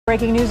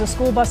Breaking news, a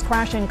school bus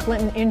crash in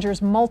Clinton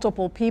injures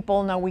multiple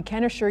people. Now, we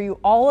can assure you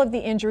all of the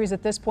injuries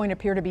at this point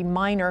appear to be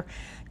minor.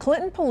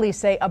 Clinton police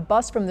say a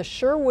bus from the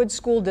Sherwood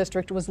School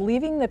District was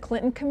leaving the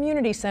Clinton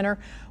Community Center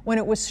when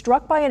it was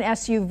struck by an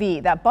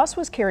SUV. That bus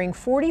was carrying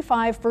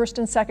 45 first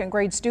and second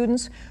grade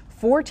students,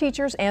 4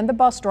 teachers and the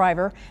bus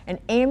driver. An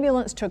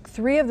ambulance took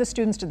 3 of the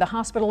students to the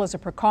hospital as a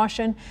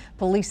precaution.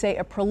 Police say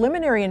a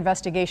preliminary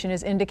investigation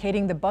is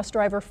indicating the bus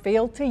driver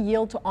failed to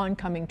yield to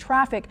oncoming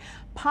traffic,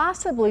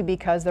 possibly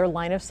because their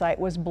line of sight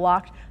was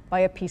blocked by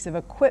a piece of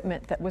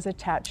equipment that was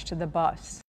attached to the bus.